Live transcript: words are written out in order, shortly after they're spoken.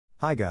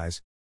Hi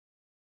guys.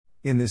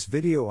 In this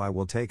video I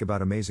will take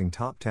about amazing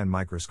top 10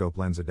 microscope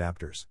lens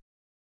adapters.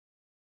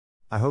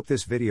 I hope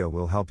this video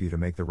will help you to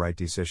make the right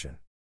decision.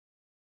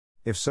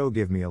 If so,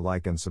 give me a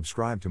like and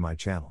subscribe to my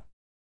channel.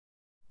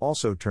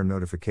 Also turn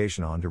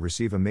notification on to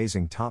receive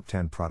amazing top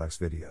 10 products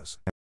videos.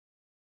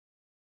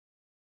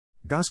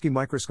 Gosky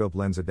Microscope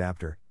Lens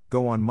Adapter.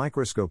 Go on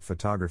microscope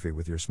photography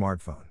with your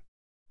smartphone.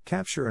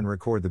 Capture and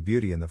record the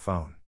beauty in the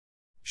phone.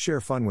 Share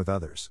fun with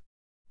others.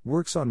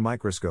 Works on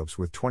microscopes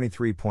with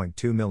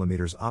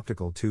 23.2mm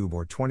optical tube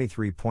or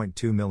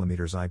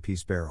 23.2mm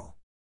eyepiece barrel.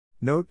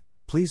 Note,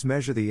 please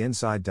measure the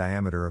inside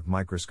diameter of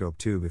microscope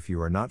tube if you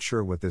are not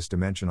sure what this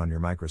dimension on your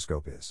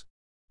microscope is.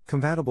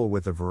 Compatible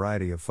with a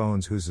variety of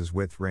phones whose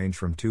width range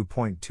from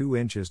 2.2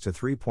 inches to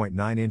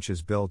 3.9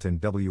 inches.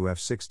 Built-in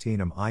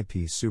WF16mm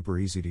eyepiece, super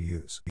easy to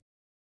use.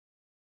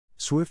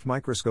 Swift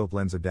Microscope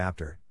Lens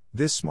Adapter.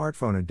 This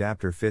smartphone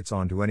adapter fits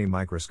onto any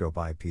microscope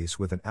eyepiece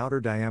with an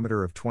outer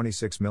diameter of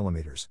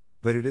 26mm,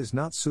 but it is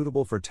not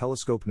suitable for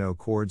telescope. No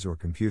cords or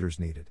computers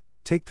needed.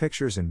 Take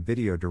pictures and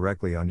video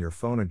directly on your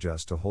phone.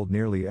 Adjust to hold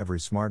nearly every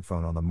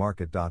smartphone on the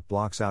market.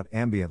 Blocks out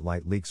ambient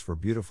light leaks for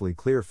beautifully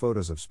clear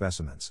photos of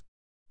specimens.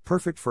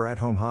 Perfect for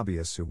at-home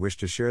hobbyists who wish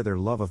to share their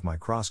love of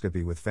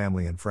microscopy with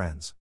family and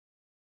friends.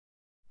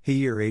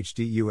 HAYEAR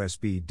HD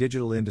USB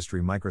Digital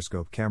Industry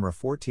Microscope Camera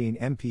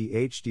 14MP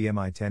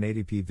HDMI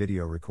 1080p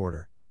Video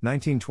Recorder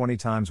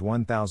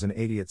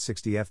 1920x1080 at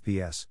 60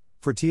 fps,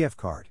 for TF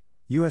card,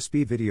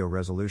 USB video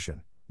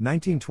resolution,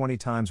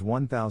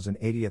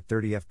 1920x1080 at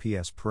 30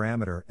 fps.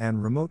 Parameter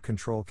and remote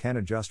control can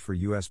adjust for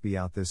USB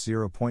out. This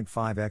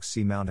 0.5x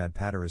C mount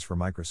adapter is for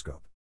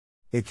microscope.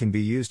 It can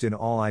be used in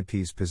all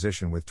eyepiece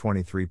position with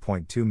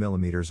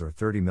 23.2mm or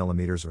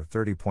 30mm or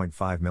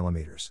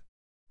 30.5mm.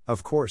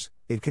 Of course,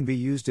 it can be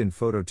used in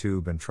photo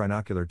tube and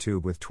trinocular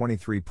tube with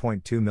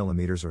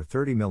 23.2mm or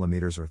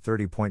 30mm or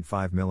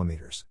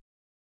 30.5mm.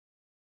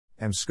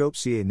 AmScope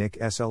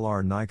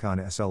CA-NIK-SLR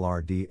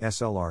Nikon-SLR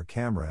D-SLR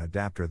camera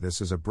adapter. This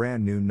is a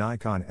brand new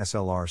Nikon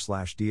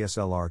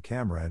SLR/DSLR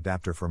camera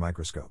adapter for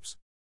microscopes.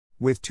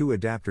 With two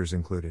adapters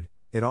included,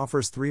 it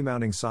offers three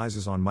mounting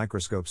sizes on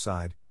microscope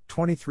side,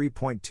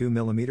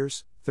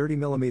 23.2mm,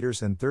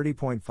 30mm and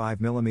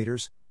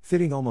 30.5mm,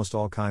 fitting almost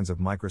all kinds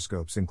of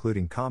microscopes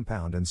including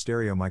compound and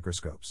stereo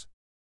microscopes.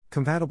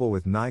 Compatible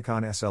with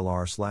Nikon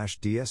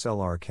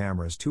SLR/DSLR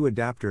cameras. Two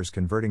adapters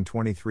converting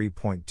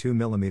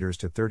 23.2mm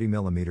to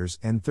 30mm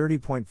and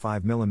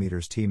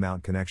 30.5mm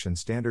T-mount connection.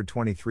 Standard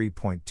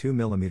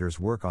 23.2mm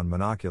work on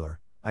Monocular,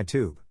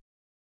 iTube.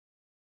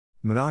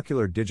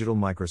 Monocular Digital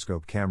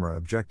Microscope Camera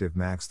Objective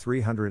Max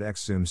 300x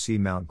Zoom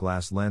C-mount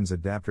glass lens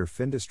adapter.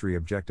 Findustry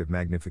objective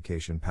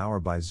magnification power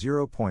by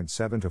 0.7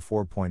 to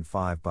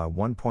 4.5 by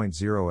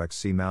 1.0x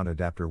C-mount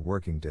adapter.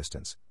 Working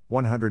distance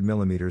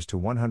 100mm to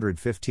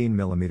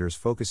 115mm.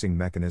 Focusing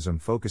mechanism.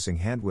 Focusing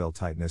handwheel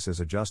tightness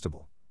is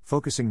adjustable.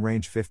 Focusing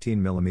range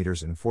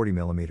 15mm and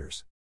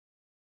 40mm.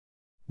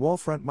 Wall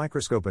front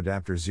microscope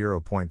adapter.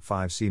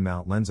 0.5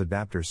 C-mount lens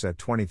adapter set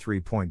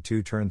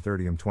 23.2 turn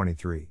 30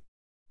 23.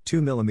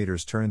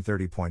 2mm turn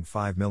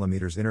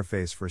 30.5mm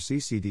interface for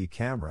CCD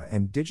camera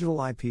and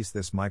digital eyepiece.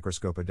 This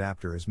microscope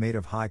adapter is made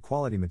of high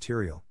quality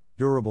material,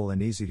 durable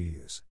and easy to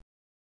use.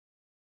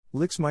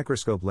 LIX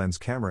microscope lens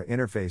camera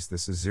interface.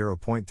 This is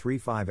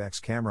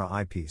 0.35x camera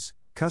eyepiece,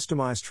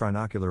 customized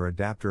trinocular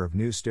adapter of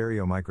new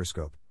stereo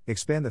microscope,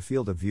 expand the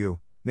field of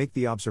view, make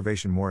the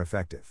observation more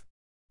effective.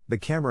 The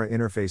camera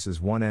interface's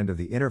one end of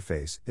the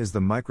interface is the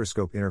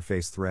microscope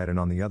interface thread and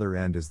on the other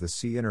end is the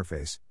C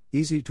interface,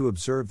 easy to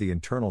observe the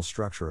internal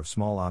structure of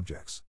small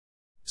objects.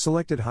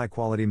 Selected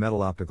high-quality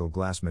metal optical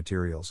glass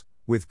materials,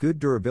 with good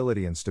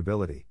durability and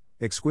stability,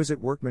 exquisite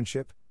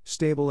workmanship,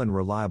 stable and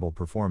reliable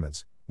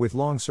performance, with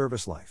long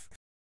service life.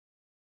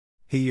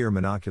 HAYEAR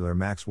Monocular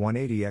Max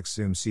 180x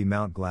Zoom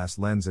C-mount glass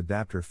lens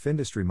adapter.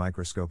 Findustry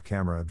microscope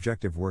camera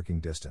objective. Working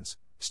distance,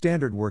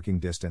 standard working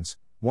distance,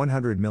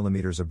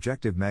 100mm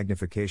objective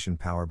magnification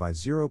power by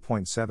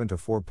 0.7 to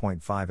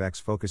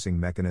 4.5x. Focusing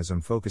mechanism.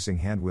 Focusing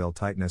handwheel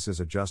tightness is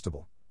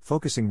adjustable.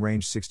 Focusing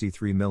range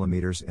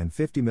 63mm and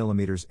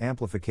 50mm.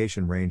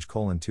 Amplification range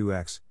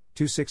 2x,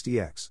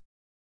 260x.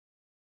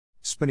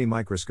 SVBONY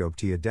Microscope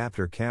T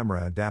adapter.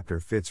 Camera adapter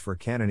fits for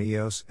Canon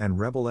EOS and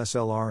Rebel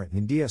SLR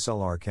and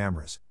DSLR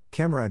cameras.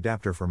 Camera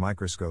adapter for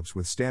microscopes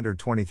with standard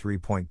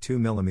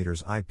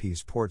 23.2mm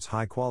eyepiece ports.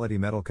 High quality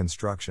metal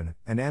construction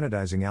and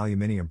anodizing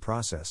aluminum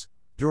process.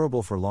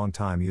 Durable for long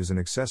time. Use an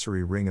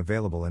accessory ring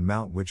available in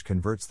mount which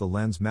converts the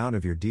lens mount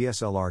of your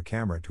DSLR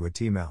camera to a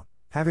T-mount.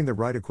 Having the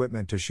right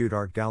equipment to shoot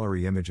art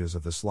gallery images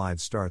of the slide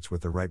starts with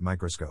the right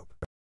microscope.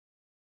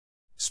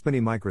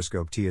 SVBONY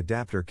Microscope T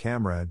adapter.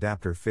 Camera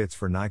adapter fits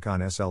for Nikon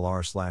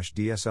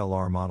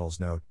SLR/DSLR models.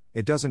 Note,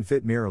 it doesn't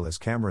fit mirrorless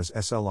cameras.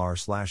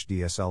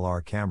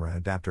 SLR/DSLR camera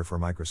adapter for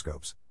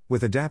microscopes.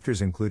 With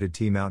adapters included.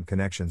 T-mount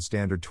connection.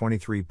 Standard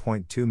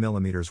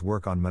 23.2mm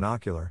work on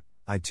Monocular,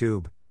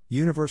 iTube.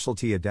 Universal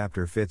T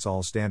adapter fits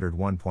all. Standard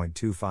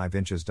 1.25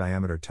 inches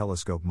diameter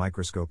telescope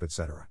microscope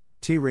etc.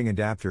 T-ring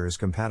adapter is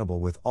compatible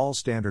with all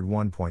standard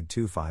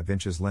 1.25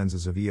 inches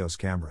lenses of EOS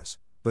cameras.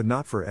 but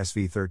not for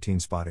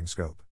SV13 spotting scope.